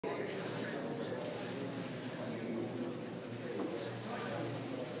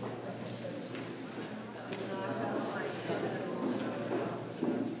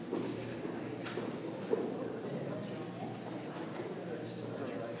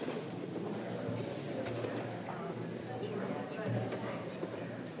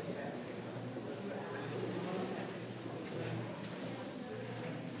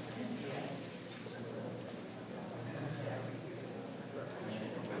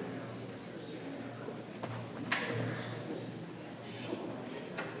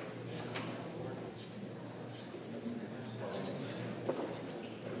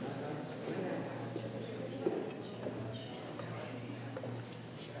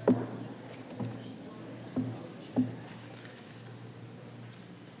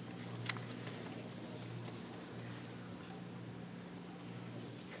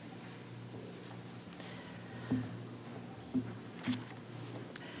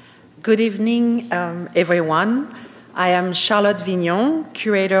Good evening, everyone. I am Charlotte Vignon,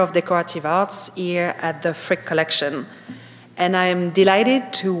 Curator of Decorative Arts here at the Frick Collection. And I am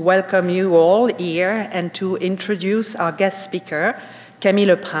delighted to welcome you all here and to introduce our guest speaker,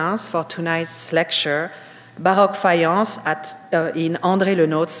 Camille Leprince, for tonight's lecture, Baroque Faience in André Le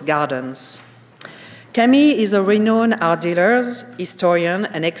Nôtre's Gardens. Camille is a renowned art dealer, historian,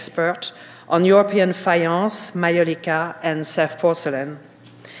 and expert on European faience, maiolica, and Sèvres porcelain.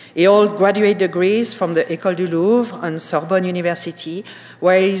 He holds graduate degrees from the École du Louvre and Sorbonne University,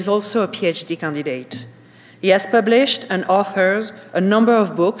 where he is also a PhD candidate. He has published and authored a number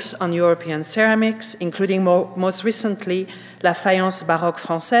of books on European ceramics, including most recently La Faience Baroque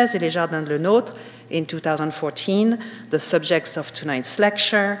Française et les Jardins de Le Nôtre in 2014, the subjects of tonight's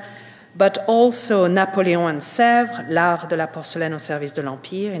lecture, but also Napoléon and Sèvres, L'art de la porcelaine au service de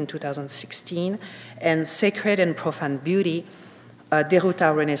l'Empire in 2016, and Sacred and Profane Beauty,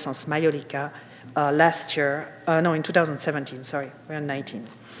 Deruta Renaissance Maiolica in 2017, sorry, we're in 19,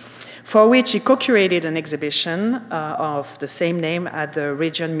 for which he co-curated an exhibition of the same name at the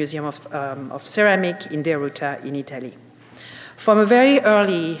Region Museum of Ceramic in Deruta in Italy. From a very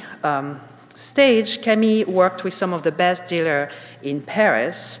early stage, Camille worked with some of the best dealers in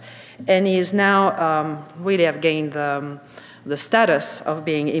Paris, and he is now really have gained the status of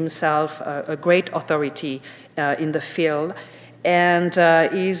being himself a great authority in the field. And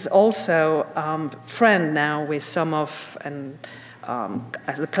he's also friend now with some of,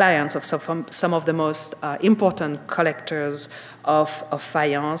 as the clients of some of the most important collectors of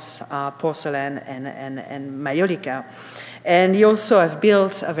faience, porcelain, and maiolica. And he also has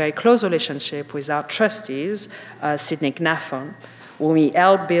built a very close relationship with our trustees, Sidney Knaffen, whom he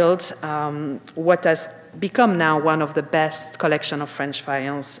helped build what has become now one of the best collections of French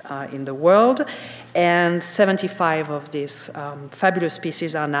faience in the world. And 75 of these fabulous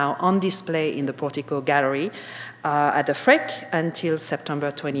pieces are now on display in the Portico Gallery at the Frick until September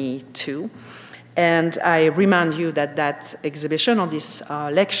 22. And I remind you that that exhibition or this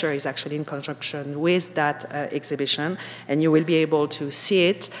lecture is actually in conjunction with that exhibition, and you will be able to see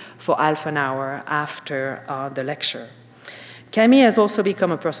it for half an hour after the lecture. Camille has also become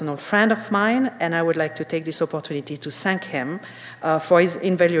a personal friend of mine, and I would like to take this opportunity to thank him for his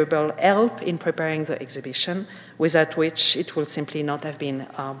invaluable help in preparing the exhibition, without which it would simply not have been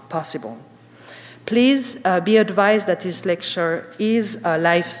possible. Please be advised that this lecture is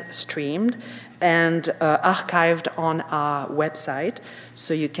live streamed and archived on our website,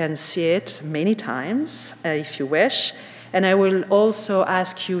 so you can see it many times if you wish. And I will also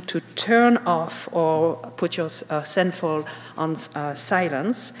ask you to turn off or put your cell phone on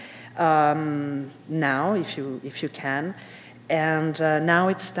silence now, if you can. And now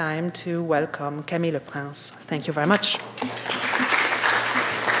it's time to welcome Camille Leprince. Thank you very much.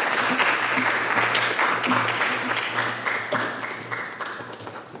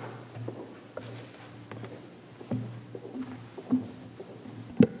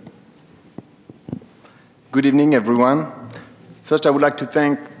 Good evening, everyone. First, I would like to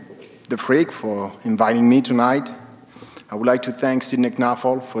thank the Frick for inviting me tonight. I would like to thank Sidney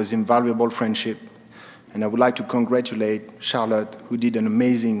Knaffen for his invaluable friendship. And I would like to congratulate Charlotte, who did an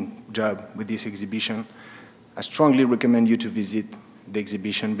amazing job with this exhibition. I strongly recommend you to visit the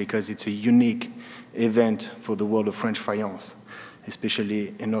exhibition because it's a unique event for the world of French faience,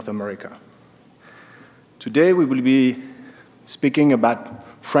 especially in North America. Today, we will be speaking about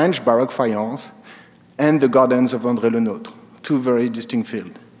French Baroque faience and the gardens of André Le Nôtre, two very distinct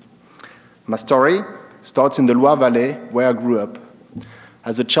fields. My story starts in the Loire Valley, where I grew up.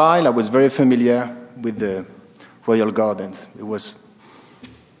 As a child, I was very familiar with the royal gardens. It was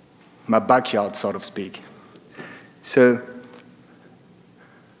my backyard, so to speak. So,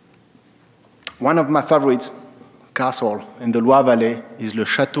 one of my favorite castles in the Loire Valley is Le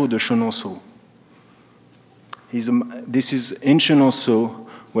Château de Chenonceau. This is in Chenonceau,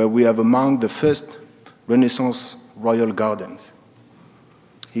 where we have among the first Renaissance royal gardens.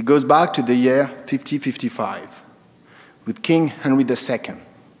 It goes back to the year 1555 with King Henry II.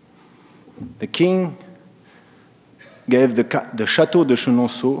 The king gave the Château de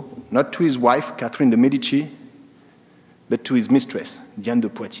Chenonceau not to his wife, Catherine de Medici, but to his mistress, Diane de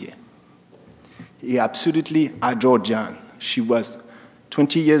Poitiers. He absolutely adored Diane. She was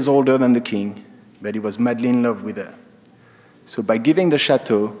 20 years older than the king, but he was madly in love with her. So by giving the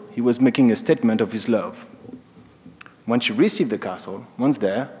chateau, he was making a statement of his love. When she received the castle, once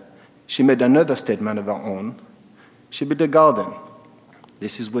there, she made another statement of her own. She built a garden.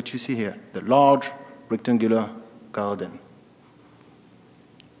 This is what you see here, the large rectangular garden.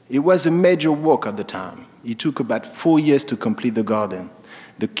 It was a major work at the time. It took about 4 years to complete the garden.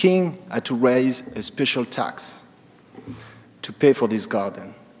 the king had to raise a special tax to pay for this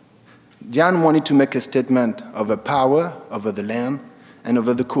garden. Diane wanted to make a statement of her power over the land and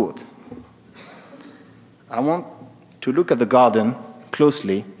over the court. I want to look at the garden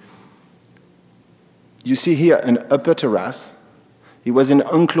closely. You see here an upper terrace. It was an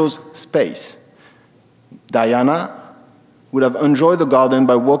enclosed space. Diana would have enjoyed the garden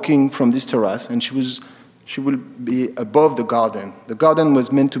by walking from this terrace, and she would be above the garden. The garden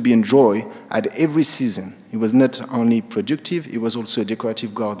was meant to be enjoyed at every season. It was not only productive, it was also a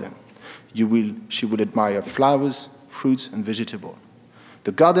decorative garden. She would admire flowers, fruits, and vegetables.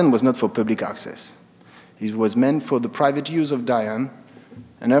 The garden was not for public access. It was meant for the private use of Diane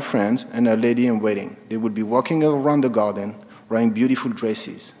and her friends and her lady-in-waiting. They would be walking around the garden wearing beautiful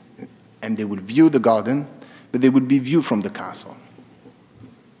dresses, and they would view the garden, but they would be viewed from the castle.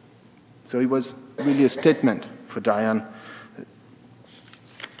 So it was really a statement for Diane,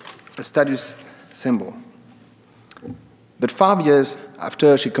 a status symbol. But 5 years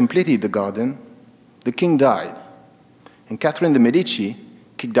after she completed the garden, the king died, and Catherine de' Medici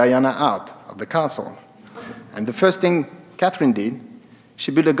kicked Diana out of the castle. And the first thing Catherine did,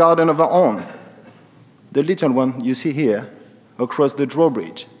 she built a garden of her own, the little one you see here, across the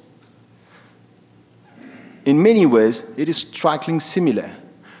drawbridge. In many ways, it is strikingly similar.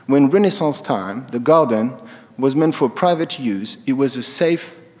 When Renaissance time, the garden was meant for private use. It was a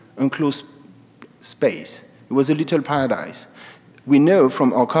safe, enclosed space. It was a little paradise. We know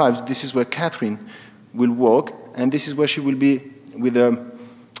from archives this is where Catherine will walk, and this is where she will be with a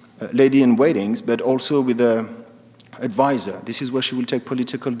lady-in-waiting, but also with an advisor. This is where she will take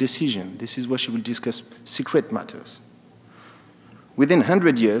political decisions. This is where she will discuss secret matters. Within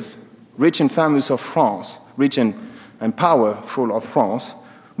 100 years, rich and famous of France, rich and powerful of France,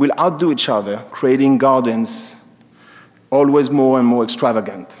 will outdo each other, creating gardens always more and more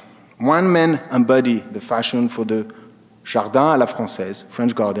extravagant. One man embodied the fashion for the Jardin à la française,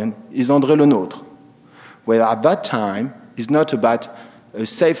 French garden, is André Le Nôtre, where at that time is not about a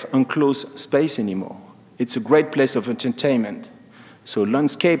safe enclosed space anymore. It's a great place of entertainment. So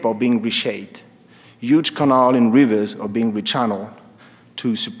landscapes are being reshaped. Huge canals and rivers are being rechanneled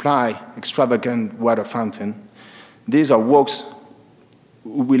to supply extravagant water fountain. These are works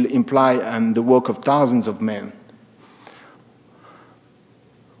who will imply the work of thousands of men.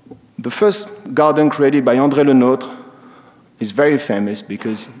 The first garden created by André Le Nôtre is very famous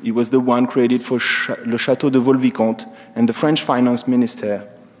because he was the one created for le Château de Vaux-le-Vicomte and the French finance minister,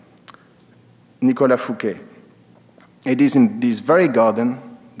 Nicolas Fouquet. It is in this very garden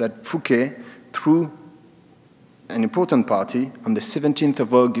that Fouquet threw an important party on the 17th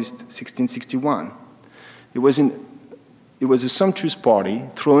of August, 1661. It was a sumptuous party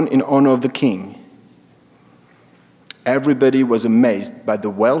thrown in honor of the king. Everybody was amazed by the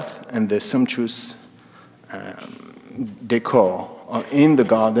wealth and the sumptuous decor in the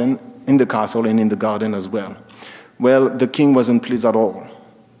garden, in the castle, and in the garden as well. Well, the king wasn't pleased at all.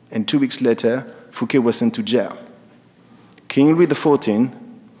 And 2 weeks later, Fouquet was sent to jail. King Louis XIV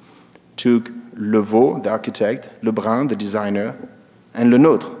took Le Vaux, the architect, Lebrun, the designer, and Le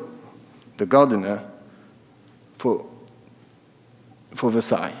Nôtre, the gardener, for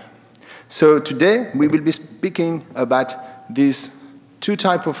Versailles. So today, we will be speaking about these two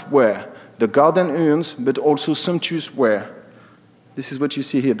types of ware, the garden urns, but also sumptuous ware. This is what you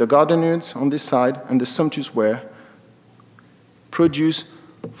see here, the garden urns on this side and the sumptuous ware produced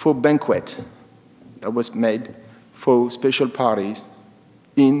for banquet that was made for special parties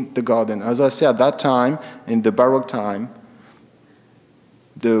in the garden. As I said, at that time, in the Baroque time,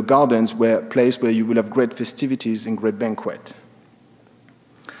 the gardens were a place where you will have great festivities and great banquet.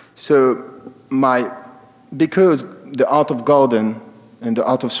 So because the art of garden and the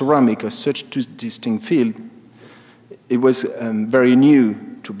art of ceramic are such two distinct fields, it was very new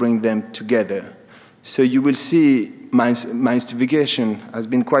to bring them together. So you will see my investigation has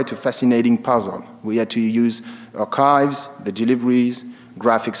been quite a fascinating puzzle. We had to use archives, the deliveries,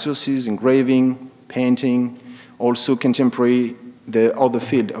 graphic sources, engraving, painting, also contemporary, the other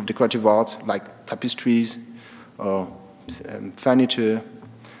field of decorative arts like tapestries or furniture,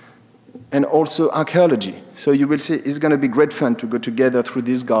 and also archaeology. So you will see it's going to be great fun to go together through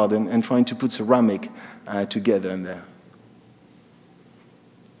this garden and trying to put ceramic together in there.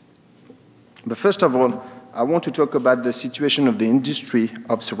 But first of all, I want to talk about the situation of the industry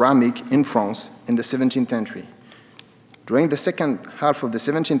of ceramic in France in the 17th century. During the second half of the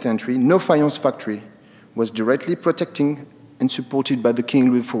 17th century, no faience factory was directly protecting and supported by the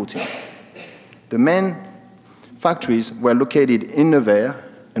King Louis XIV. The main factories were located in Nevers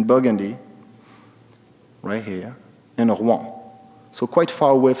and Burgundy, right here, and Rouen. so quite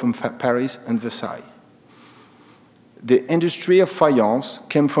far away from Paris and Versailles. The industry of faience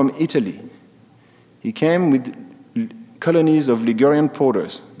came from Italy. It came with colonies of Ligurian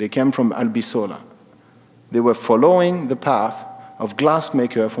potters. They came from Albisola. They were following the path of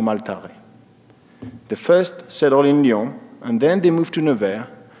glassmaker from Altare. They first settled in Lyon, and then they moved to Nevers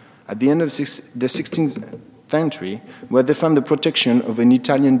at the end of the 16th century, where they found the protection of an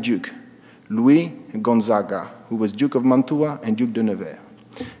Italian duke, Louis Gonzaga, who was Duke of Mantua and Duke de Nevers.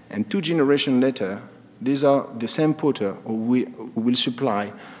 And 2 generations later, these are the same potter who will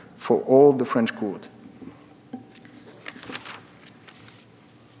supply for all the French court.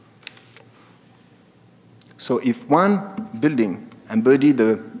 So if one building embodied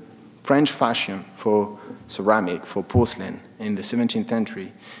the French fashion for ceramic, for porcelain in the 17th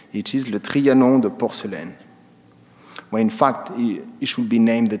century, it is Le Trianon de Porcelaine, where in fact it should be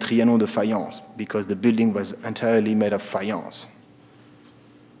named the Trianon de Faience because the building was entirely made of faience.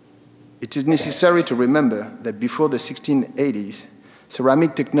 It is necessary to remember that before the 1680s,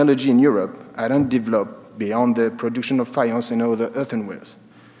 ceramic technology in Europe hadn't developed beyond the production of faience and other earthenwares,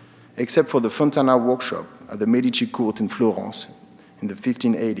 except for the Fontana workshop at the Medici court in Florence in the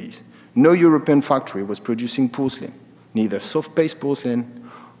 1580s. No European factory was producing porcelain, neither soft-paste porcelain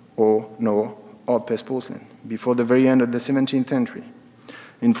nor hard-paste porcelain, before the very end of the 17th century.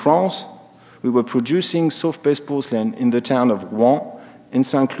 In France, we were producing soft-paste porcelain in the town of Rouen and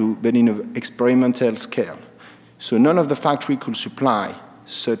Saint-Cloud, but in an experimental scale. So none of the factory could supply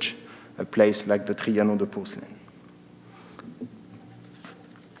such a place like the Trianon de Porcelaine.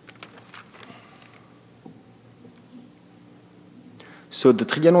 So the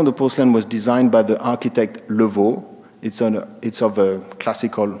Trianon de Porcelaine was designed by the architect Levaux. It's of a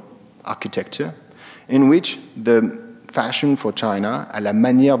classical architecture, in which the fashion for China, à la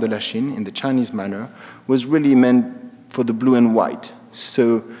manière de la Chine, in the Chinese manner, was really meant for the blue and white.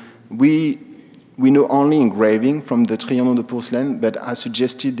 So we know only engraving from the Trianon de Porcelaine, but I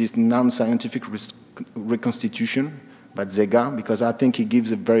suggested this non-scientific reconstitution by Zega, because I think it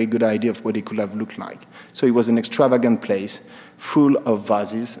gives a very good idea of what it could have looked like. So it was an extravagant place, full of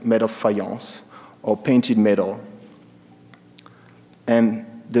vases made of faience or painted metal. And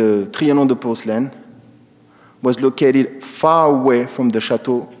the Trianon de Porcelaine was located far away from the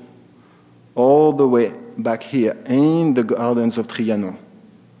chateau, all the way back here in the gardens of Trianon.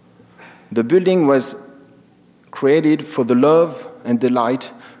 The building was created for the love and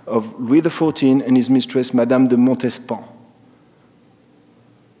delight of Louis XIV and his mistress, Madame de Montespan.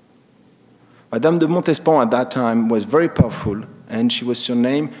 Madame de Montespan at that time was very powerful, and she was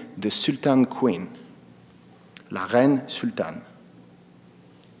surnamed the Sultan Queen, la Reine Sultane.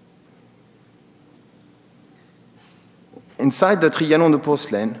 Inside the Trianon de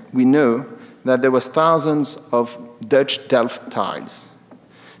Porcelaine, we know that there was thousands of Dutch Delft tiles.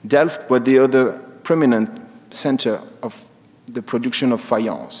 Delft was the other prominent center of the production of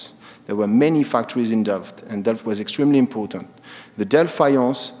faience. There were many factories in Delft, and Delft was extremely important. The Delft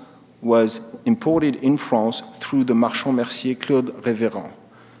faience was imported in France through the marchand mercier Claude Révérend.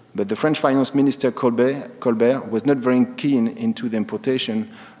 But the French finance minister Colbert was not very keen into the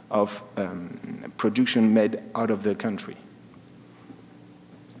importation of production made out of the country.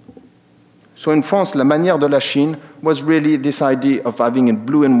 So in France, la manière de la Chine was really this idea of having a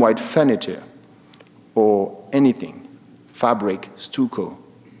blue and white furniture or anything, fabric, stucco.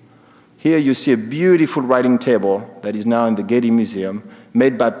 Here you see a beautiful writing table that is now in the Getty Museum,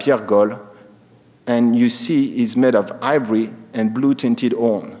 made by Pierre Gaulle, and you see it's made of ivory and blue-tinted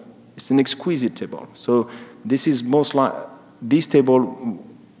horn. It's an exquisite table. So this is these tables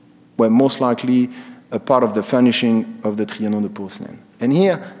were most likely a part of the furnishing of the Trianon de Porcelaine. And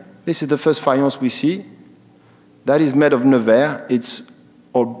here, this is the first faience we see. That is made of Nevers. It's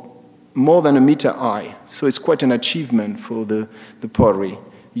more than a meter high, so it's quite an achievement for the pottery.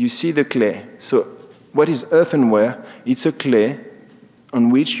 You see the clay. So what is earthenware? It's a clay on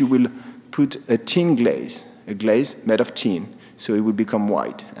which you will put a tin glaze, a glaze made of tin, so it will become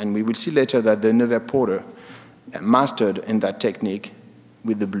white. And we will see later that the Nevers potter mastered in that technique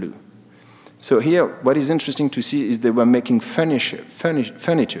with the blue. So here, what is interesting to see is they were making furniture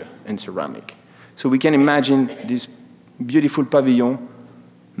in ceramic. So we can imagine this beautiful pavilion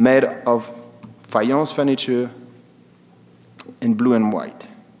made of faience furniture in blue and white.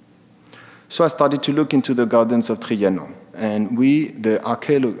 So I started to look into the gardens of Trianon. And we, the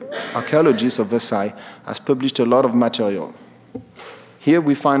archaeologists of Versailles, has published a lot of material. Here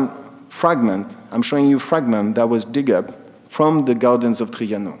we find fragment. I'm showing you a fragment that was dug up from the gardens of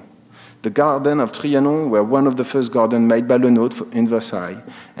Trianon. The garden of Trianon were one of the first gardens made by Le Nôtre in Versailles,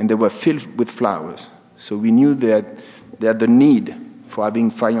 and they were filled with flowers. So we knew that they had the need for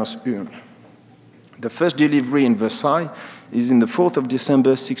having faience urn. The first delivery in Versailles is in the 4th of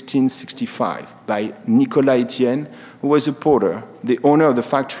December 1665 by Nicolas Etienne, who was a porter, the owner of the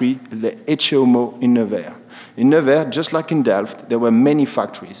factory, the Etcheomo in Nevers. In Nevers, just like in Delft, there were many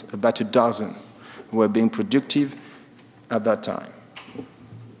factories, about a dozen, who were being productive at that time.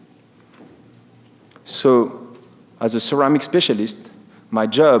 So, as a ceramic specialist, my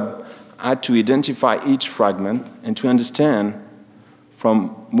job had to identify each fragment and to understand from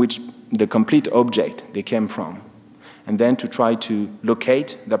which the complete object they came from, and then to try to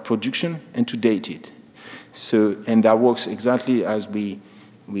locate their production and to date it. So, and that works exactly as we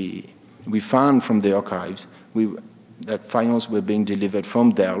found from the archives that faience were being delivered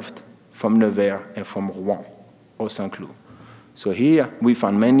from Delft, from Nevers, and from Rouen or Saint-Cloud. So here we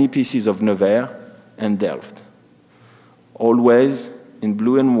found many pieces of Nevers and Delft, always in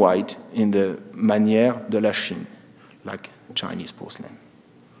blue and white in the manière de la Chine, like Chinese porcelain.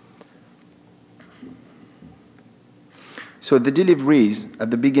 So the deliveries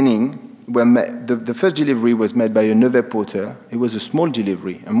at the beginning were the first delivery was made by a Nevers porter. It was a small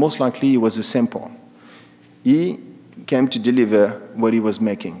delivery, and most likely it was a sample. He came to deliver what he was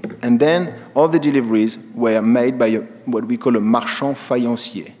making. And then all the deliveries were made by what we call a marchand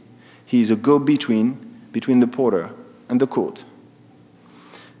faïencier. He is a go-between between the porter and the court.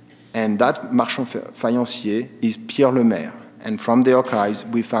 And that marchand faïencier is Pierre Lemaire. And from the archives,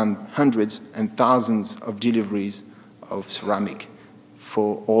 we found hundreds and thousands of deliveries of ceramic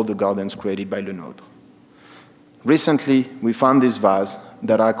for all the gardens created by Le Nôtre. Recently, we found this vase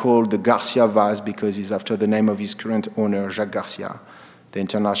that I call the Garcia vase because it's after the name of his current owner, Jacques Garcia, the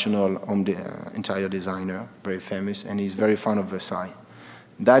international interior designer, very famous, and he's very fond of Versailles.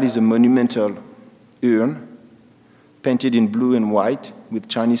 That is a monumental urn painted in blue and white with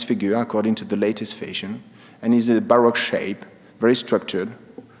Chinese figure according to the latest fashion, and is a Baroque shape, very structured,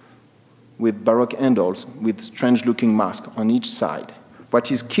 with Baroque handles with strange-looking masks on each side.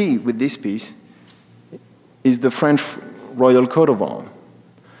 What is key with this piece is the French royal coat of arms.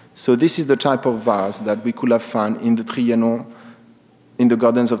 So this is the type of vase that we could have found in the Trianon, in the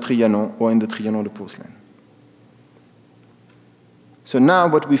gardens of Trianon or in the Trianon de Porcelain. So now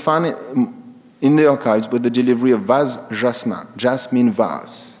what we found in the archives was the delivery of vase jasmine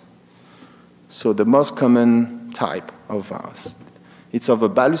vase. So the most common type of vase. It's of a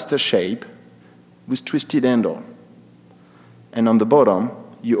baluster shape with twisted handle. And on the bottom,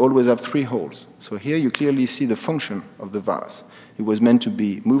 you always have 3 holes. So here you clearly see the function of the vase. It was meant to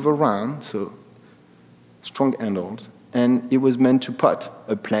be move around, so strong handles, and it was meant to pot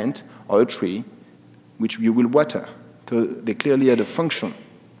a plant or a tree which you will water. So they clearly had a function.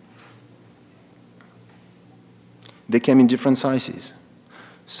 They came in different sizes.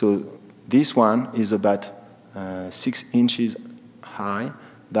 So this one is about 6 inches high,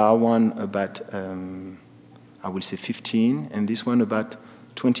 that one about, I will say 15, and this one about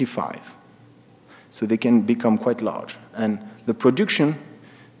 25. So they can become quite large. And the production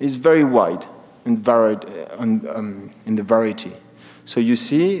is very wide and varied in the variety. So you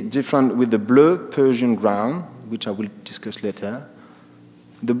see different with the bleu Persian ground, which I will discuss later,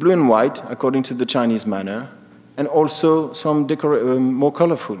 the blue and white according to the Chinese manner, and also some more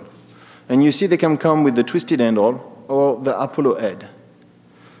colorful. And you see they can come with the twisted handle or the Apollo head.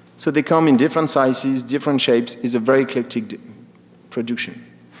 So they come in different sizes, different shapes. It's a very eclectic production.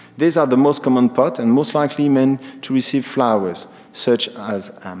 These are the most common pot and most likely meant to receive flowers, such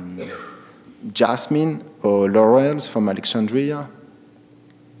as jasmine or laurels from Alexandria.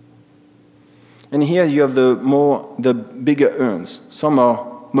 And here you have the bigger urns. Some are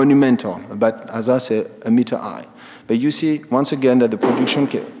monumental, about, as I say, 1 meter high. But you see, once again, that the production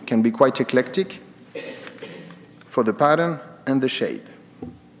can be quite eclectic for the pattern and the shape.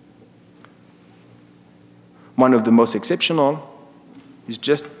 One of the most exceptional is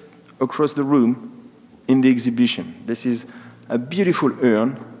just across the room in the exhibition. This is a beautiful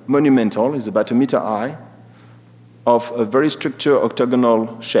urn, monumental, is about 1 meter high, of a very structured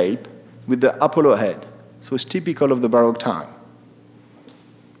octagonal shape with the Apollo head. So it's typical of the Baroque time.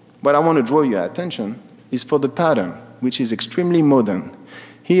 What I want to draw your attention is for the pattern, which is extremely modern.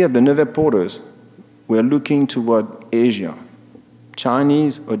 Here, the Nevers porters were looking toward Asia,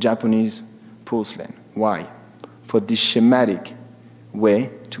 Chinese or Japanese porcelain. Why? For this schematic way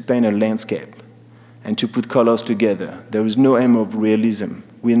to paint a landscape and to put colors together. There is no aim of realism.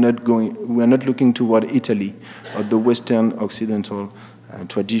 We are not looking toward Italy or the Western Occidental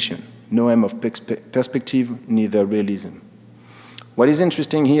tradition. No aim of perspective, neither realism. What is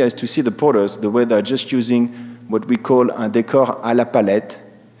interesting here is to see the porters, the way they're just using what we call un décor à la palette,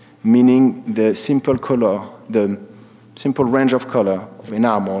 meaning the simple color, the simple range of color of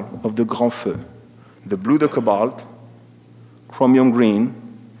enamel of the Grand Feu. The blue de cobalt, chromium green,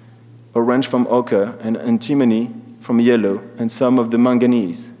 orange from ochre, and antimony from yellow, and some of the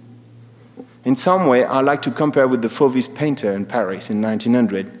manganese. In some way, I like to compare with the Fauvis painter in Paris in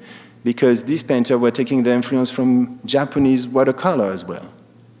 1900, because these painters were taking their influence from Japanese watercolor as well.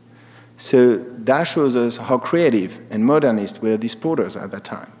 So that shows us how creative and modernist were these potters at that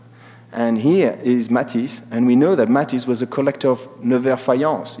time. And here is Matisse, and we know that Matisse was a collector of Nevers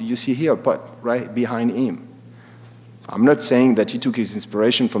faience. You see here a pot right behind him. I'm not saying that he took his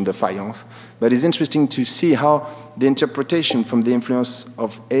inspiration from the faience, but it's interesting to see how the interpretation from the influence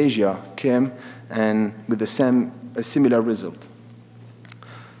of Asia came and with a similar result.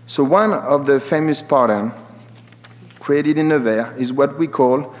 So one of the famous patterns created in Nevers is what we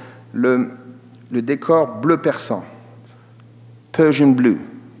call le décor bleu persan, Persian blue.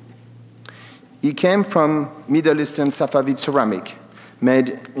 It came from Middle Eastern Safavid ceramic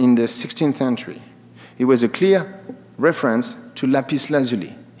made in the 16th century. It was a clear reference to lapis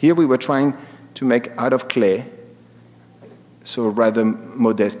lazuli. Here we were trying to make out of clay, so rather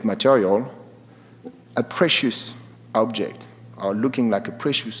modest material, a precious object, or looking like a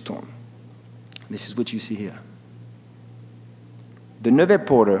precious stone. This is what you see here. The Nevers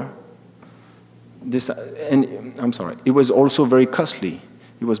potter, it was also very costly.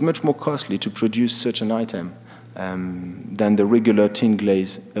 It was much more costly to produce such an item than the regular tin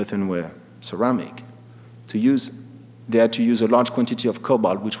glaze earthenware ceramic. They had to use a large quantity of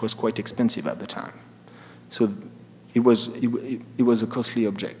cobalt, which was quite expensive at the time. So it was a costly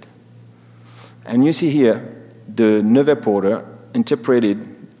object. And you see here, the Nevers potter interpreted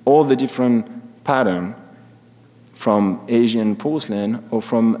all the different patterns from Asian porcelain or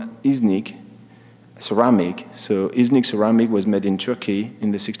from Iznik ceramic. So Iznik ceramic was made in Turkey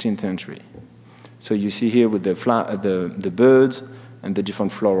in the 16th century. So you see here with the birds and the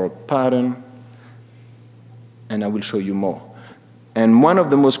different floral pattern, and I will show you more. And one of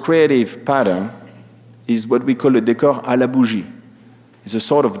the most creative patterns is what we call a décor à la bougie. It's a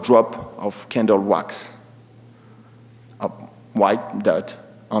sort of drop of candle wax, a white dot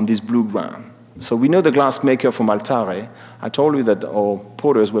on this blue ground. So we know the glassmaker from Altare. I told you that our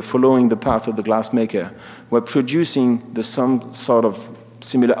potters were following the path of the glassmaker, were producing some sort of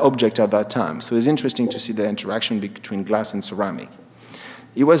similar object at that time. So it's interesting to see the interaction between glass and ceramic.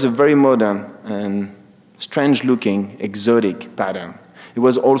 It was a very modern and strange-looking, exotic pattern. It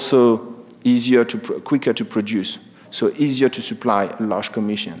was also quicker to produce, so easier to supply a large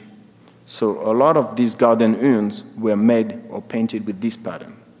commission. So a lot of these garden urns were made or painted with this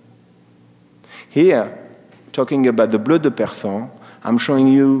pattern. Here, talking about the Bleu de Persan, I'm showing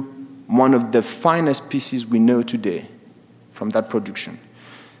you one of the finest pieces we know today from that production.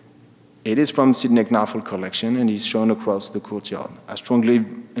 It is from Sidney Knafel collection and is shown across the courtyard. I strongly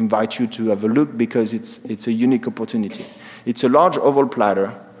invite you to have a look because it's a unique opportunity. It's a large oval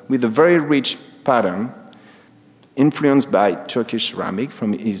platter with a very rich pattern influenced by Turkish ceramic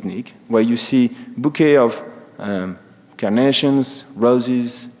from Iznik, where you see bouquet of carnations,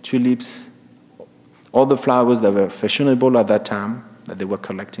 roses, tulips, all the flowers that were fashionable at that time that they were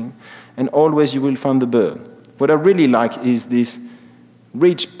collecting, and always you will find the bird. What I really like is this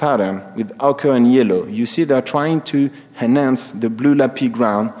rich pattern with ochre and yellow. You see they're trying to enhance the blue lapis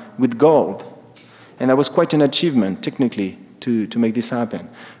ground with gold. And that was quite an achievement, technically, to make this happen.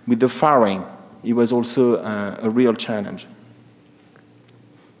 With the firing, it was also a real challenge.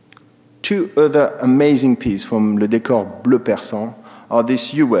 Two other amazing pieces from Le Décor Bleu Persan are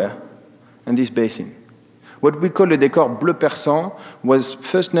this ewer and this basin. What we call Le Décor Bleu Persan was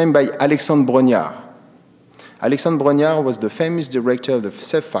first named by Alexandre Brognard. Alexandre Brognard was the famous director of the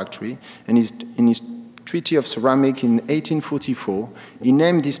Sèvres factory, and in his Treaty of Ceramic in 1844, he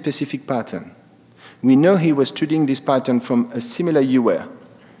named this specific pattern. We know he was studying this pattern from a similar ewer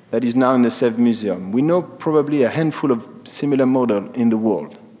that is now in the Sèvres Museum. We know probably a handful of similar models in the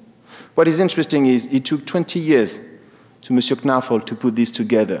world. What is interesting is it took 20 years to Monsieur Knafel to put this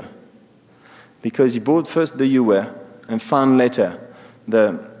together, because he bought first the ewer and found later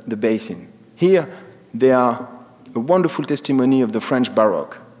the basin. Here, they are a wonderful testimony of the French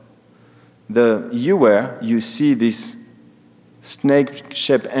Baroque. The ewer, you see this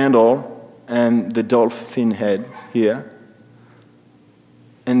snake-shaped handle and the dolphin head here,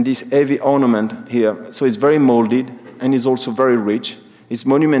 and this heavy ornament here. So it's very molded and is also very rich. It's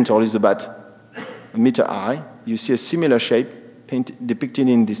monumental, it's about a meter high. You see a similar shape depicted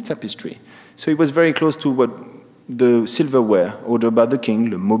in this tapestry. So it was very close to what the silverware ordered by the king,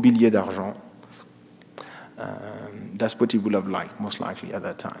 le mobilier d'argent. That's what he would have liked, most likely, at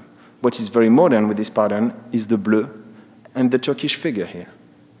that time. What is very modern with this pattern is the bleu and the Turkish figure here.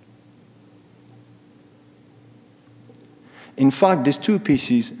 In fact, these two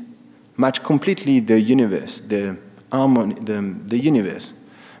pieces match completely the universe, the harmony, the universe,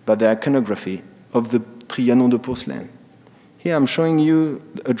 but the iconography of the Trianon de porcelain. Here I'm showing you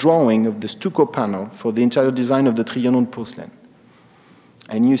a drawing of the stucco panel for the interior design of the Trianon porcelain.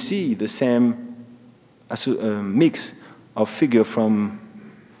 And you see the same mix of figure from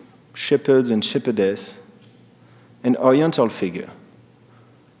shepherds and shepherdess and oriental figure.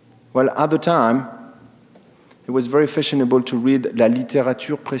 Well, at the time, it was very fashionable to read la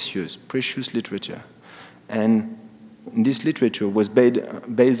littérature précieuse, precious literature. And this literature was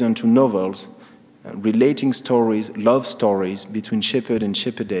based on two novels relating stories, love stories between shepherd and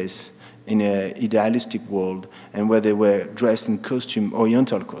shepherdess in an idealistic world, and where they were dressed in costume,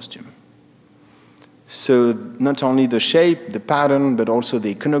 oriental costume. So not only the shape, the pattern, but also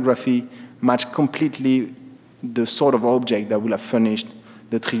the iconography match completely the sort of object that will have furnished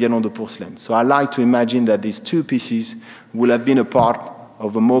the Trianon de porcelain. So I like to imagine that these two pieces will have been a part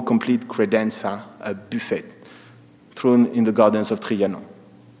of a more complete credenza, a buffet, thrown in the gardens of Trianon.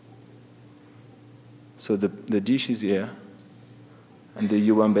 So the dish is here, and the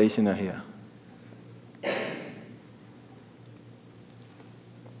Yuan basin are here.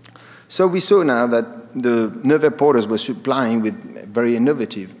 So we saw now that the Nevers porters were supplying with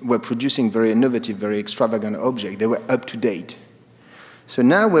were producing very innovative, very extravagant objects. They were up to date. So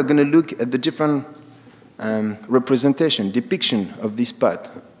now we're going to look at the different representation, depiction of this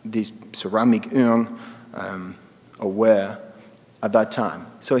pot, this ceramic urn or ware at that time.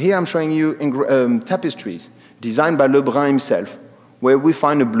 So here I'm showing you tapestries designed by Lebrun himself, where we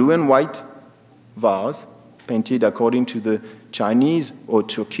find a blue and white vase painted according to the Chinese or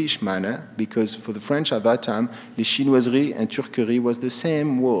Turkish manner, because for the French at that time, les chinoiseries and turquerie was the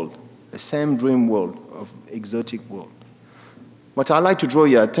same world, the same dream world of exotic world. What I'd like to draw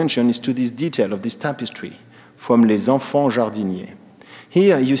your attention is to this detail of this tapestry from Les Enfants Jardiniers.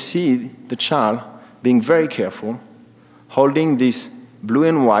 Here you see the child being very careful, holding this blue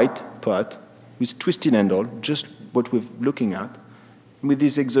and white pot with twisted handle, just what we're looking at, with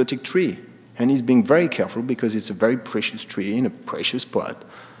this exotic tree. And he's being very careful because it's a very precious tree in a precious pot.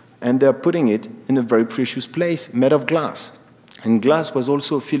 And they're putting it in a very precious place made of glass. And glass was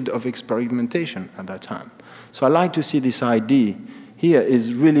also a field of experimentation at that time. So I like to see this idea here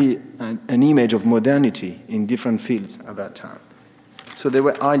is really an image of modernity in different fields at that time. So they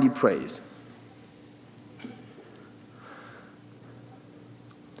were highly praised.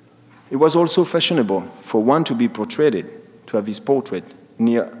 It was also fashionable for one to be portrayed, to have his portrait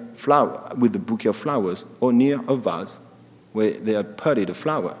near flower, with a bouquet of flowers, or near a vase where they had potted a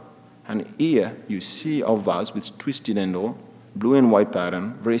flower. And here you see a vase with twisted handle, blue and white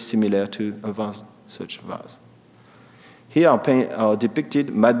pattern, very similar to a vase, such vase. Here are depicted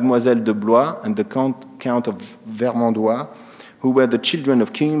Mademoiselle de Blois and the Count of Vermandois, who were the children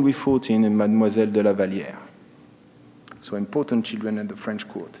of King Louis XIV and Mademoiselle de la Vallière. So important children at the French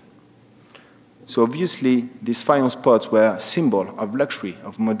court. So obviously, these faience pots were a symbol of luxury,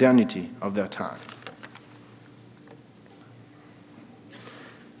 of modernity of their time.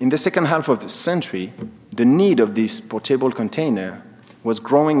 In the second half of the century, the need of this portable container was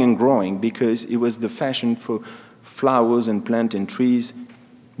growing and growing because it was the fashion for flowers and plants and trees.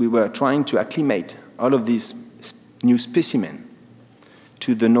 We were trying to acclimate all of these new specimens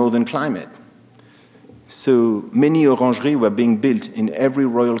to the northern climate. So many orangeries were being built in every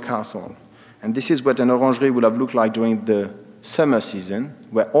royal castle. And this is what an orangerie would have looked like during the summer season,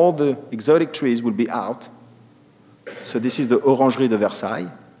 where all the exotic trees would be out. So this is the Orangerie de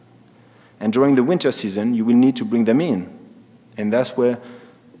Versailles. And during the winter season, you will need to bring them in. And that's where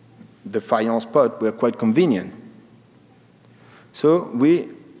the faience pots were quite convenient. So we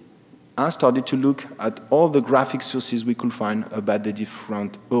started to look at all the graphic sources we could find about the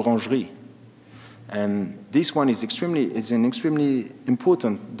different orangeries. And this one is an extremely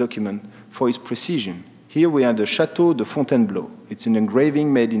important document for its precision. Here we have the Château de Fontainebleau. It's an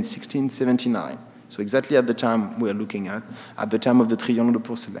engraving made in 1679. So exactly at the time we're looking at the time of the Trianon de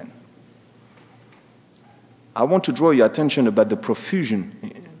porcelain. I want to draw your attention about the profusion,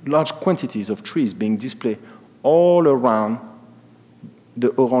 large quantities of trees being displayed all around the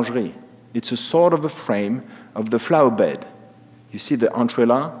orangerie. It's a sort of a frame of the flower bed. You see the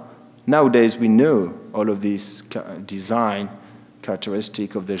entrelacs. Nowadays, we know all of these design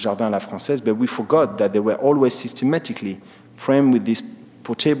characteristics of the Jardin la française, but we forgot that they were always systematically framed with this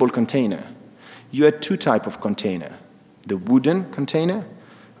portable container. You had two types of container. The wooden container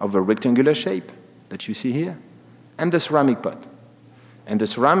of a rectangular shape that you see here, and the ceramic pot. And the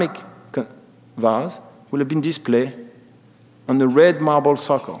ceramic vase will have been displayed on a red marble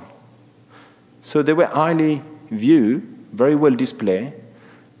circle. So they were highly viewed, very well displayed,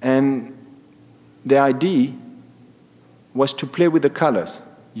 and the idea was to play with the colors.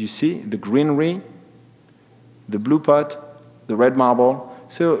 You see, the greenery, the blue pot, the red marble.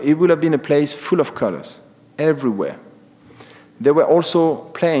 So it would have been a place full of colors, everywhere. They were also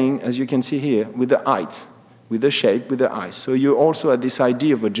playing, as you can see here, with the heights, with the shape, with the eyes. So you also had this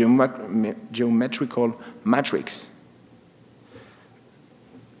idea of a geometrical matrix.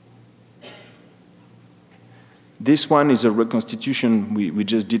 This one is a reconstitution we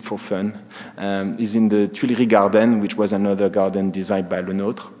just did for fun. It's in the Tuileries Garden, which was another garden designed by Le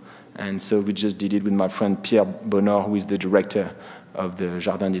Nôtre. And so we just did it with my friend Pierre Bonnard, who is the director of the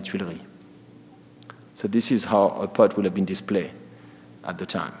Jardin des Tuileries. So this is how a pot would have been displayed at the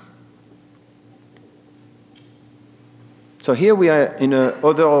time. So here we are in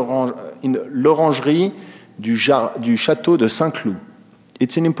l'orangerie du château de Saint-Cloud.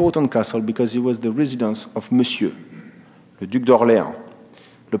 It's an important castle because it was the residence of Monsieur, le Duc d'Orléans,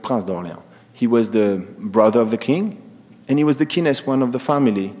 le Prince d'Orléans. He was the brother of the king, and he was the keenest one of the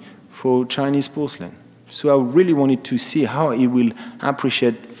family for Chinese porcelain. So I really wanted to see how he will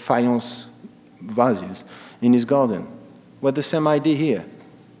appreciate faience vases in his garden. Well, the same idea here.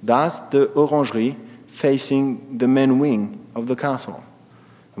 That's the orangerie facing the main wing of the castle.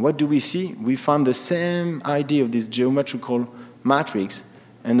 And what do we see? We found the same idea of this geometrical matrix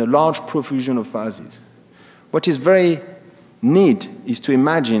and a large profusion of vases. What is very neat is to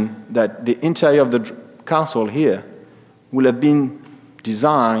imagine that the interior of the castle here will have been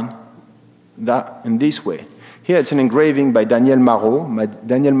designed in this way. Here it's an engraving by Daniel Marot.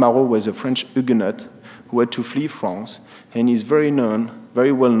 Daniel Marot was a French Huguenot who had to flee France, and he's very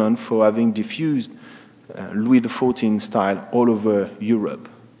well known for having diffused Louis XIV style all over Europe.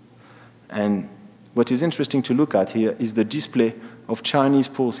 And what is interesting to look at here is the display of Chinese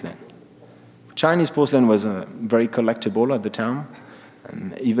porcelain. Chinese porcelain was very collectible at the time,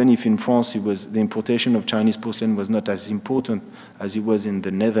 and even if in France the importation of Chinese porcelain was not as important as it was in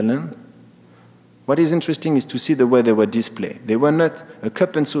the Netherlands. What is interesting is to see the way they were displayed. They were not, a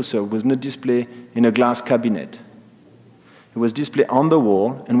cup and saucer was not displayed in a glass cabinet. It was displayed on the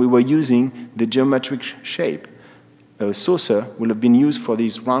wall, and we were using the geometric shape. A saucer will have been used for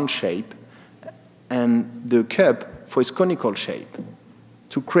this round shape, and the cup for its conical shape,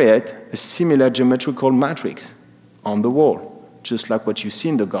 to create a similar geometrical matrix on the wall, just like what you see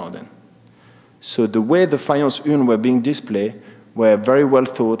in the garden. So the way the faience urns were being displayed were very well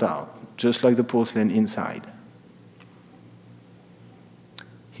thought out, just like the porcelain inside.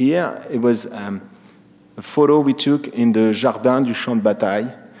 Here, it was a photo we took in the Jardin du Champ de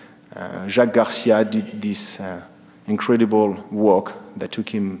Bataille. Jacques Garcia did this incredible work that took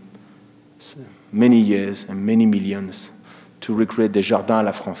him many years and many millions to recreate the Jardin à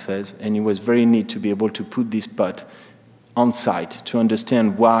la française, and it was very neat to be able to put this pot on site to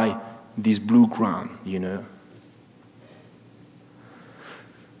understand why this blue ground, you know.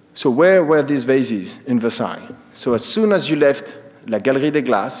 So where were these vases in Versailles? So as soon as you left La Galerie des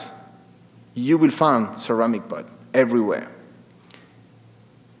Glaces, you will find ceramic pot everywhere.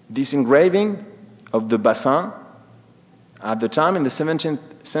 This engraving of the bassin, at the time in the 17th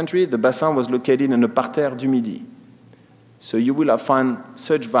century, the bassin was located in the parterre du Midi. So you will have found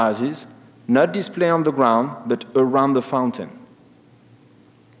such vases, not displayed on the ground, but around the fountain.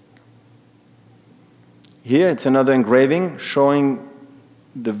 Here it's another engraving showing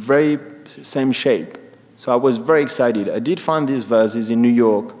the very same shape. So I was very excited. I did find these vases in New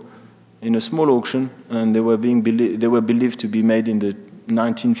York in a small auction, and they were believed to be made in the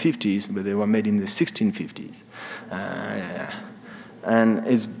 1950s, but they were made in the 1650s. And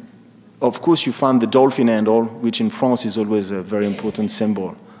of course you found the dolphin handle, which in France is always a very important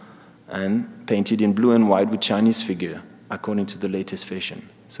symbol, and painted in blue and white with Chinese figure, according to the latest fashion.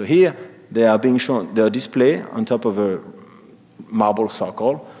 So here they are being shown, they are displayed on top of a marble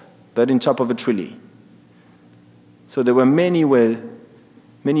circle, but on top of a trellis. So there were many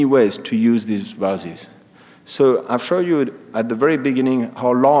ways to use these vases. So I've shown you at the very beginning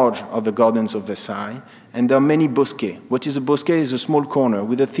how large are the gardens of Versailles, and there are many bosquets. What is a bosquet? Is a small corner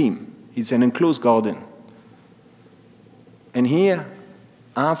with a theme. It's an enclosed garden. And here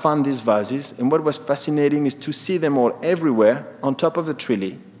I found these vases, and what was fascinating is to see them all everywhere on top of the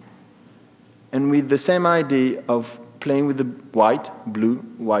trellis, and with the same idea of playing with the white,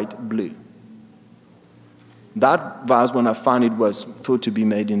 blue. That vase, when I found it, was thought to be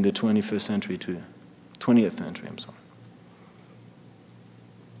made in the 21st century too. 20th century, I'm sorry.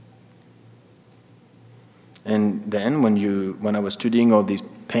 And then when I was studying all these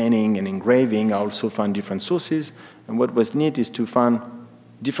painting and engraving, I also found different sources. And what was neat is to find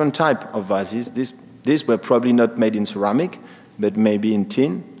different type of vases. These were probably not made in ceramic, but maybe in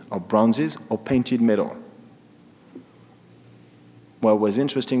tin or bronzes or painted metal. What was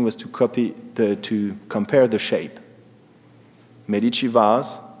interesting was to compare the shape. Medici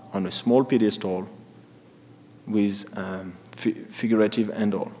vase on a small pedestal with figurative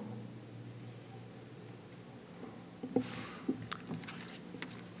handle.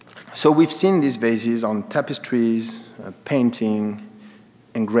 So we've seen these vases on tapestries, painting,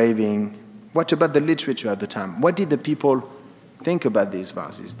 engraving. What about the literature at the time? What did the people think about these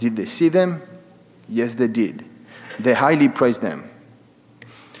vases? Did they see them? Yes, they did. They highly praised them.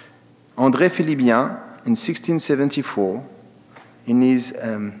 André in 1674, in his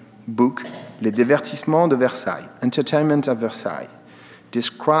book, Les Divertissements de Versailles, Entertainment at Versailles,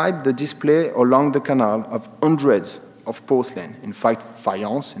 described the display along the canal of hundreds of porcelain, in fact,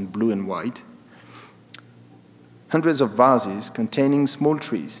 faience in blue and white, hundreds of vases containing small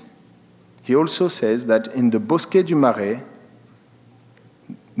trees. He also says that in the Bosquet du Marais,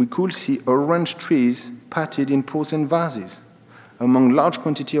 we could see orange trees patted in porcelain vases, among large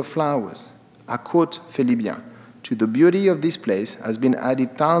quantity of flowers. I quote Philibien, "To the beauty of this place has been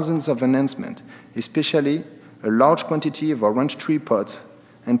added thousands of enhancements, especially a large quantity of orange tree pots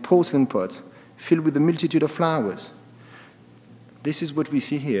and porcelain pots filled with a multitude of flowers." This is what we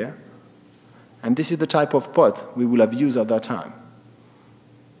see here, and this is the type of pot we will have used at that time.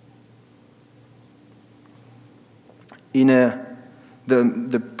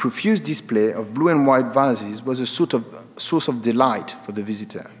 The profuse display of blue and white vases was a source of delight for the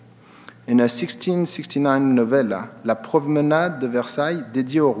visitor. In a 1669 novella, La Promenade de Versailles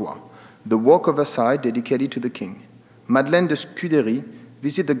dédiée au roi, the walk of Versailles dedicated to the king, Madeleine de Scudéry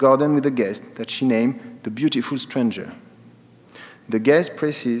visited the garden with a guest that she named the beautiful stranger. The guest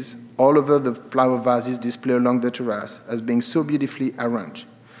praises all over the flower vases displayed along the terrace as being so beautifully arranged.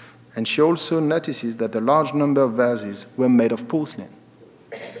 And she also notices that a large number of vases were made of porcelain,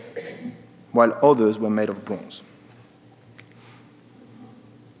 while others were made of bronze.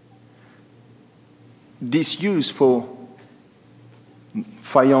 This use for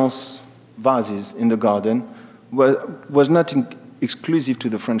faience vases in the garden was not exclusive to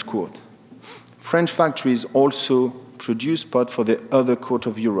the French court. French factories also produced pots for the other court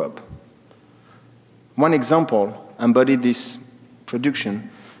of Europe. One example embodied this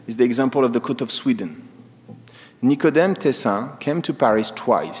production is the example of the court of Sweden. Nicodème Tessin came to Paris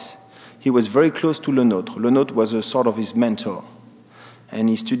twice. He was very close to Le Nôtre. Le Nôtre was a sort of his mentor. And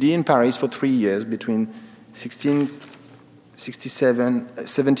he studied in Paris for 3 years between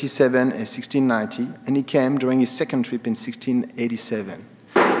 1677 and 1690, and he came during his second trip in 1687.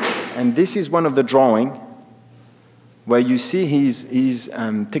 And this is one of the drawings where you see he's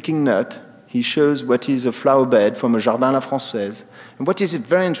taking note. He shows what is a flower bed from a Jardin française. And what is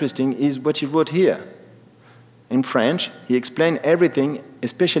very interesting is what he wrote here. In French, he explained everything,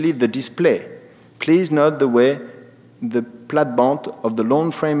 especially the display. Please note the way the plate-bande of the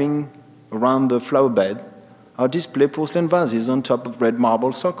lawn framing around the flower bed are display porcelain vases on top of red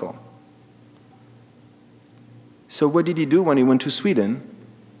marble socle. So what did he do when he went to Sweden?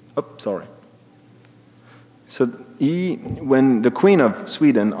 So when the Queen of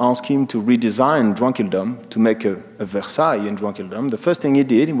Sweden asked him to redesign Drunkildom, to make a Versailles in Drunkildom, the first thing he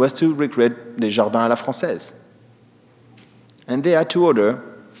did was to recreate les Jardins à la française. And they had to order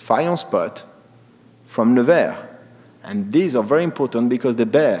faience pot from Nevers. And these are very important because they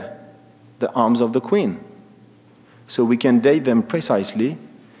bear the arms of the Queen. So we can date them precisely.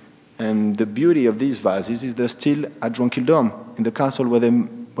 And the beauty of these vases is they're still at Drunkildom, in the castle where they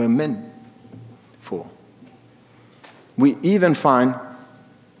were meant for. We even find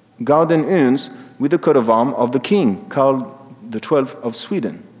garden urns with the coat of arms of the king, Carl XII of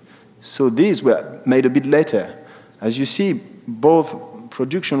Sweden. So these were made a bit later. As you see, both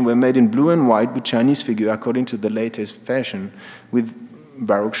productions were made in blue and white with Chinese figure according to the latest fashion with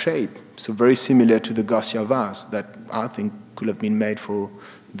Baroque shape. So very similar to the Garcia vase that I think could have been made for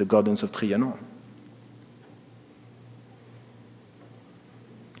the gardens of Trianon.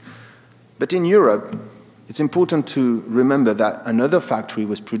 But in Europe, it's important to remember that another factory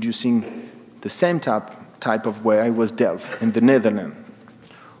was producing the same type of ware. It was Delft in the Netherlands.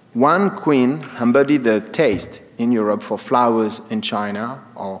 One queen embodied the taste in Europe for flowers in China,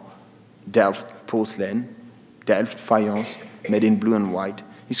 or Delft porcelain, Delft faience, made in blue and white,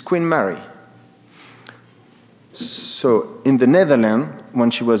 is Queen Mary. So in the Netherlands, when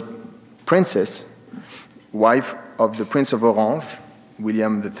she was princess, wife of the Prince of Orange,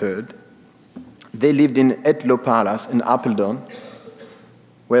 William III, they lived in Etlo Palace in Apeldoorn,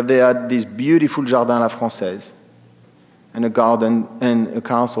 where they had this beautiful Jardin la française and a garden and a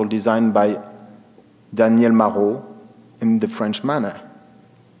castle designed by Daniel Marot in the French manner.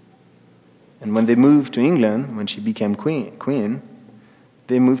 And when they moved to England, when she became queen,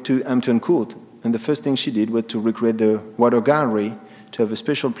 they moved to Hampton Court. And the first thing she did was to recreate the water gallery to have a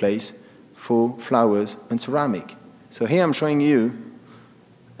special place for flowers and ceramic. So here I'm showing you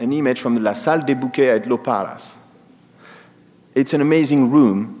an image from the La Salle des Bouquets at Le Palace. It's an amazing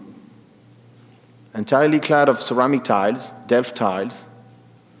room, entirely clad of ceramic tiles, Delft tiles.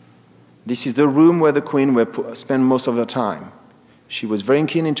 This is the room where the queen would spend most of her time. She was very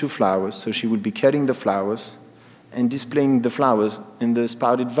keen into flowers, so she would be cutting the flowers and displaying the flowers in the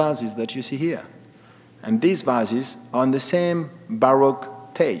spouted vases that you see here. And these vases are in the same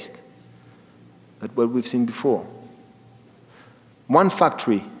Baroque taste that what we've seen before. One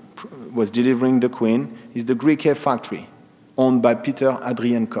factory was delivering the queen is the Gruyère factory, owned by Peter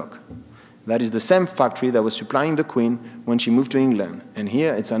Adrien Koch. That is the same factory that was supplying the queen when she moved to England. And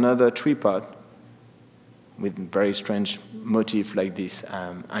here it's another tripod with very strange motif like this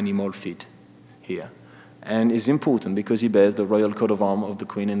animal feet here. And it's important because he bears the royal coat of arms of the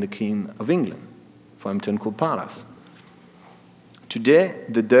Queen and the King of England from Hampton Court Palace. Today,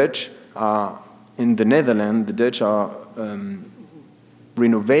 the Dutch are, in the Netherlands, the Dutch are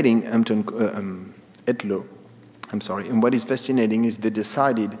renovating Etlo. And what is fascinating is they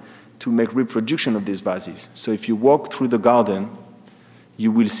decided to make reproduction of these vases. So if you walk through the garden,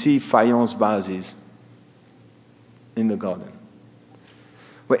 you will see faience vases in the garden.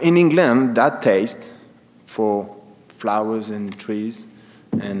 Well, in England, that taste for flowers and trees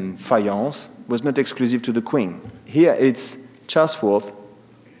and faience was not exclusive to the Queen. Here it's Chatsworth,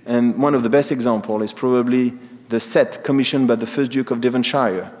 and one of the best examples is probably the set commissioned by the first Duke of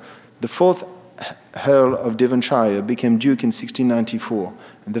Devonshire. The fourth Earl of Devonshire became Duke in 1694,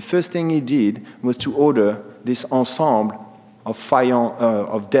 and the first thing he did was to order this ensemble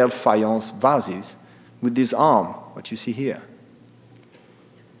of Delft faience vases with this arm, what you see here.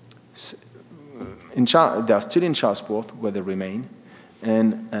 They are still in Chatsworth, where they remain,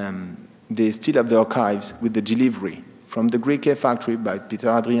 and they still have the archives with the delivery from the Gruyère factory by Peter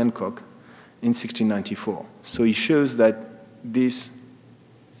Adrien Koch in 1694. So it shows that these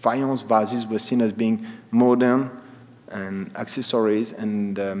faience vases were seen as being modern and accessories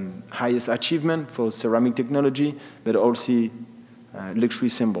and highest achievement for ceramic technology, but also luxury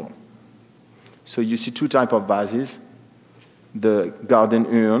symbol. So you see two types of vases, the garden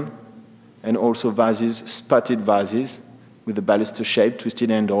urn, and also vases, spotted vases, with the baluster shape, twisted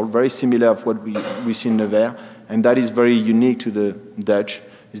handle, very similar of what we see in Nevers, and that is very unique to the Dutch,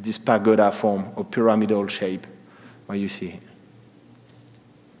 is this pagoda form or pyramidal shape, what you see here.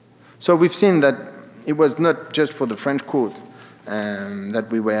 So we've seen that it was not just for the French court that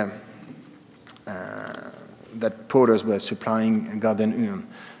potters were supplying a garden urn.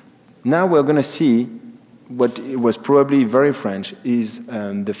 Now we're going to see what was probably very French is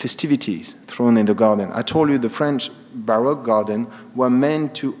the festivities thrown in the garden. I told you the French Baroque garden were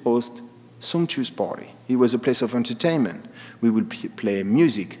meant to host sumptuous party. It was a place of entertainment. We would play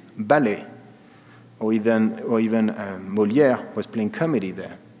music, ballet, or even Molière was playing comedy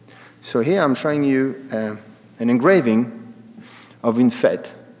there. So here I'm showing you an engraving of Une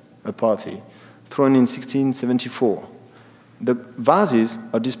Fête, a party, thrown in 1674. The vases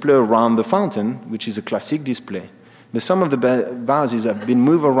are displayed around the fountain, which is a classic display. But some of the vases have been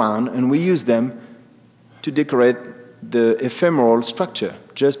moved around, and we use them to decorate the ephemeral structure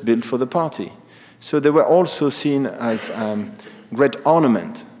just built for the party. So they were also seen as great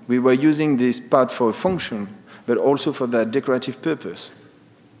ornament. We were using this part for a function, but also for that decorative purpose.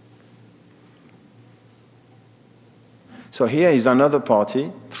 So here is another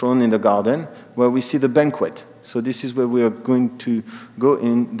party thrown in the garden where we see the banquet. So this is where we are going to go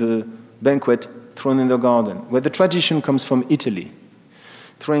in the banquet thrown in the garden, where the tradition comes from Italy.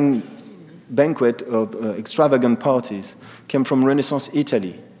 Throwing banquet of extravagant parties came from Renaissance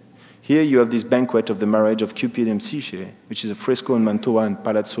Italy. Here you have this banquet of the marriage of Cupid and Psyche, which is a fresco in Mantua and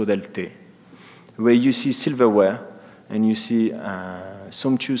Palazzo del Te, where you see silverware and you see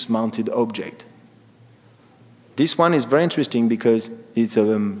sumptuous mounted object. This one is very interesting because it's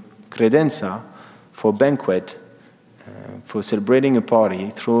a credenza for banquet, for celebrating a party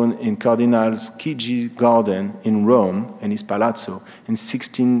thrown in Cardinal Chigi garden in Rome, in his palazzo, in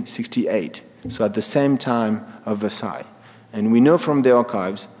 1668, so at the same time of Versailles. And we know from the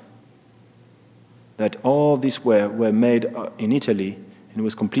archives that all these were made in Italy, and it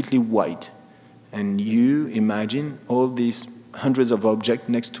was completely white. And you imagine all these hundreds of objects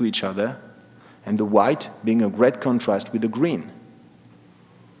next to each other, and the white being a great contrast with the green.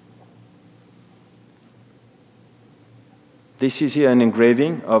 This is here an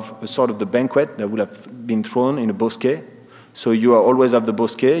engraving of a sort of the banquet that would have been thrown in a bosquet. So you are always at the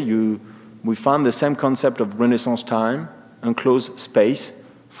bosquet. We found the same concept of Renaissance time, enclosed space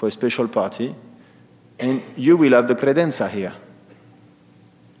for a special party. And you will have the credenza here.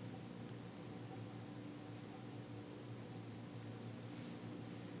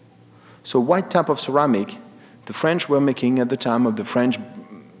 So white type of ceramic, the French were making at the time of the French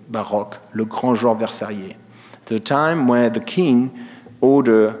Baroque, le grand jour Versailles, the time where the king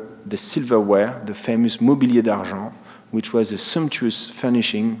ordered the silverware, the famous mobilier d'argent, which was a sumptuous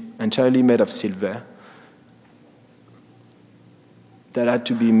furnishing entirely made of silver that had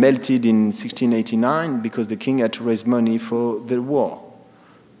to be melted in 1689 because the king had to raise money for the war.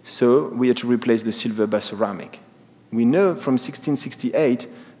 So we had to replace the silver by ceramic. We know from 1668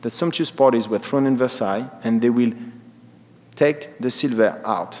 that sumptuous parties were thrown in Versailles and they will take the silver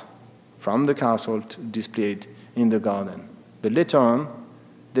out from the castle to display it in the garden. But later on,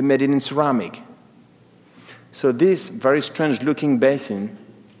 they made it in ceramic. So this very strange looking basin,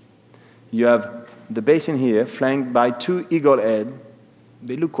 you have the basin here flanked by two eagle heads.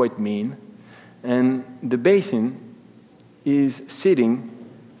 They look quite mean. And the basin is sitting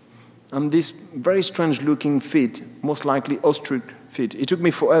on this very strange looking feet, most likely ostrich feet. It took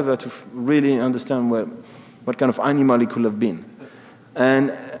me forever to really understand what kind of animal it could have been.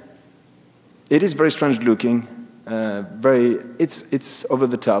 And it is very strange looking, it's over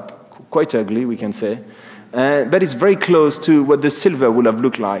the top, quite ugly, we can say. But it's very close to what the silver would have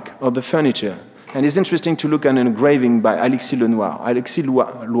looked like, or the furniture. And it's interesting to look at an engraving by Alexis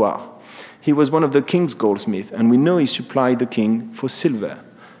Loire. He was one of the king's goldsmiths, and we know he supplied the king for silver.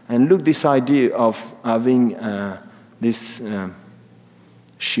 And look, this idea of having this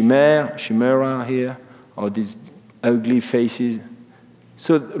chimera here, or these ugly faces.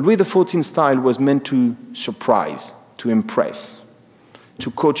 So Louis XIV style was meant to surprise, to impress,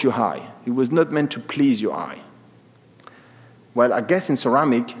 to catch your eye. It was not meant to please your eye. Well, I guess in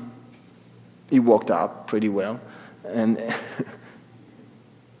ceramic, it worked out pretty well. And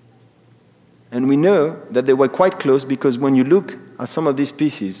and we know that they were quite close because when you look at some of these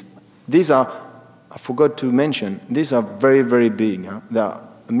pieces, these are, I forgot to mention, these are very, very big. Huh? They are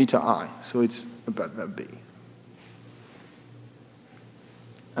a meter high, so it's about that big.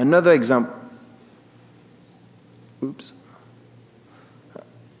 Another example,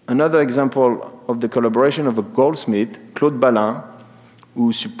 another example of the collaboration of a goldsmith, Claude Balin,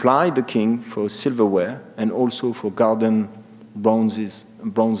 who supplied the king for silverware and also for garden bronze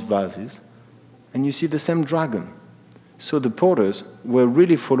vases. And you see the same dragon. So the potters were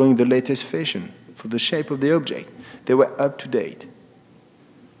really following the latest fashion for the shape of the object. They were up to date.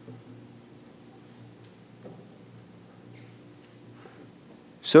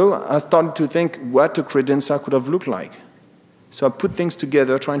 So I started to think what a credenza could have looked like. So I put things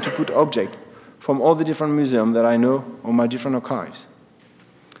together, trying to put objects from all the different museums that I know on my different archives.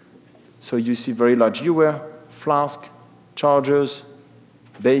 So you see very large ewer, flask, chargers,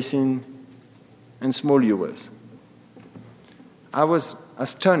 basin, and small ewers. I was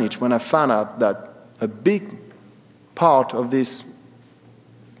astonished when I found out that a big part of this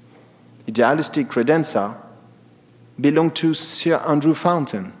idealistic credenza belonged to Sir Andrew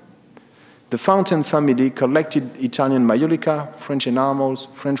Fountain. The Fountain family collected Italian maiolica, French enamels,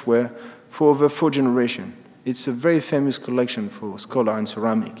 French ware for over 4 generations. It's a very famous collection for scholar and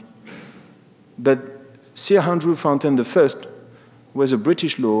ceramic. But Sir Andrew Fountain I was a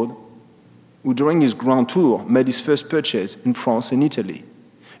British lord who, during his grand tour, made his first purchase in France and Italy.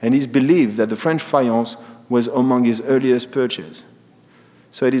 And it's believed that the French faience was among his earliest purchases.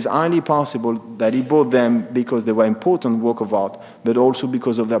 So it is highly possible that he bought them because they were important work of art, but also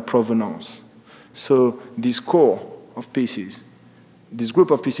because of their provenance. So this core of pieces, this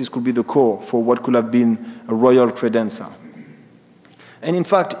group of pieces could be the core for what could have been a royal credenza. And in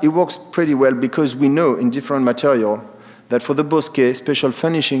fact, it works pretty well because we know in different material that for the bosquet, special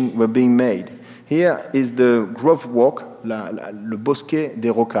furnishing were being made. Here is the grove work, le bosquet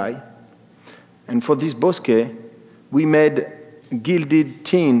des rocailles. And for this bosquet, we made gilded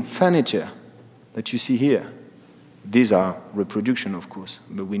tin furniture that you see here. These are reproduction, of course,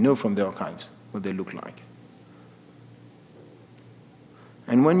 but we know from the archives what they look like.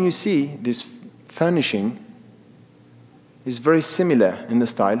 And when you see this furnishing, it's very similar in the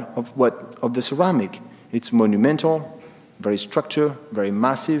style of the ceramic. It's monumental, very structured, very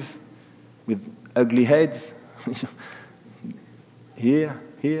massive, with ugly heads. Here,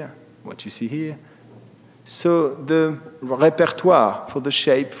 what you see here. So the repertoire for the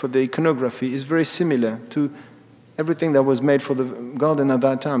shape, for the iconography, is very similar to everything that was made for the garden at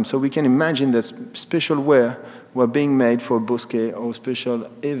that time. So we can imagine that special ware were being made for a bosquet or a special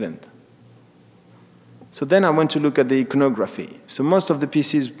event. So then I went to look at the iconography. So most of the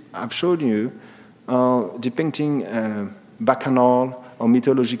pieces I've showed you are depicting bacchanal or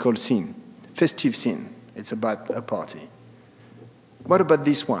mythological scene, festive scene. It's about a party. What about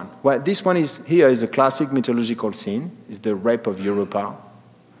this one? Well, this one here is a classic mythological scene. It's the Rape of Europa,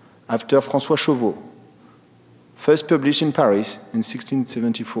 after François Chauveau, first published in Paris in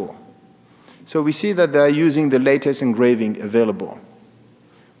 1674. So we see that they are using the latest engraving available,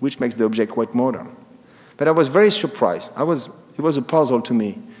 which makes the object quite modern. But I was very surprised. It was a puzzle to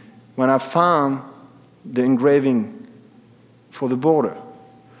me when I found the engraving for the border,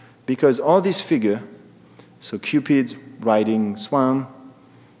 because all these figures, so Cupid riding swan,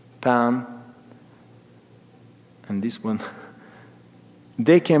 Pan, and this one,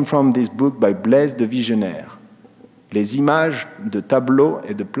 they came from this book by Blaise de Vigenère, Les images de tableaux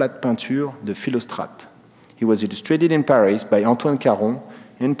et de plates peintures de Philostrate. He was illustrated in Paris by Antoine Caron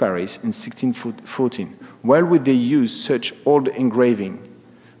in Paris in 1614. Why would they use such old engraving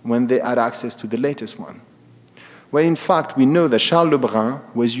when they had access to the latest one? Well, in fact, we know that Charles Lebrun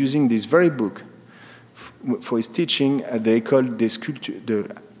was using this very book for his teaching at the École des Sculptures, de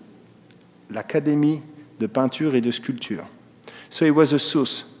l'Académie de Peinture et de Sculpture. So it was a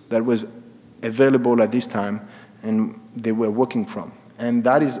source that was available at this time and they were working from. And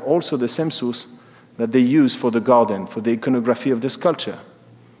that is also the same source that they use for the garden, for the iconography of the sculpture.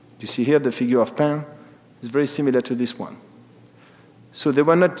 You see here the figure of Pan is very similar to this one. So they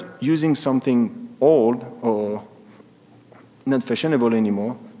were not using something old or not fashionable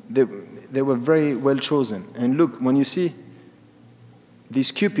anymore. They were very well chosen. And look, when you see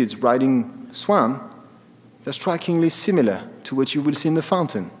these cupids riding swan, they're strikingly similar to what you will see in the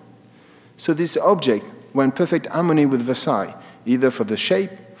fountain. So this object were in perfect harmony with Versailles, either for the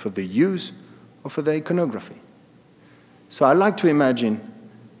shape, for the use, or for the iconography. So I like to imagine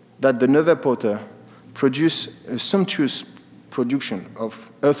that the Nevers potter produced a sumptuous production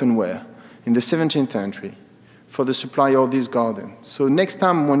of earthenware in the 17th century for the supply of this garden. So next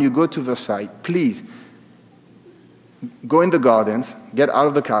time when you go to Versailles, please go in the gardens, get out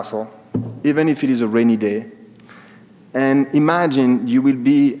of the castle, even if it is a rainy day, and imagine you will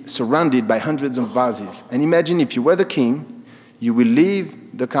be surrounded by hundreds of vases. And imagine if you were the king, you will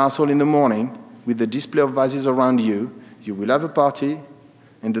leave the castle in the morning with the display of vases around you, you will have a party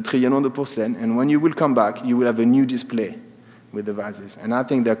in the Trianon de Porcelaine, and when you will come back, you will have a new display with the vases. And I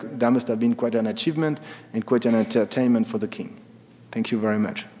think that must have been quite an achievement and quite an entertainment for the king. Thank you very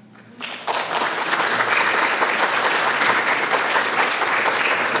much.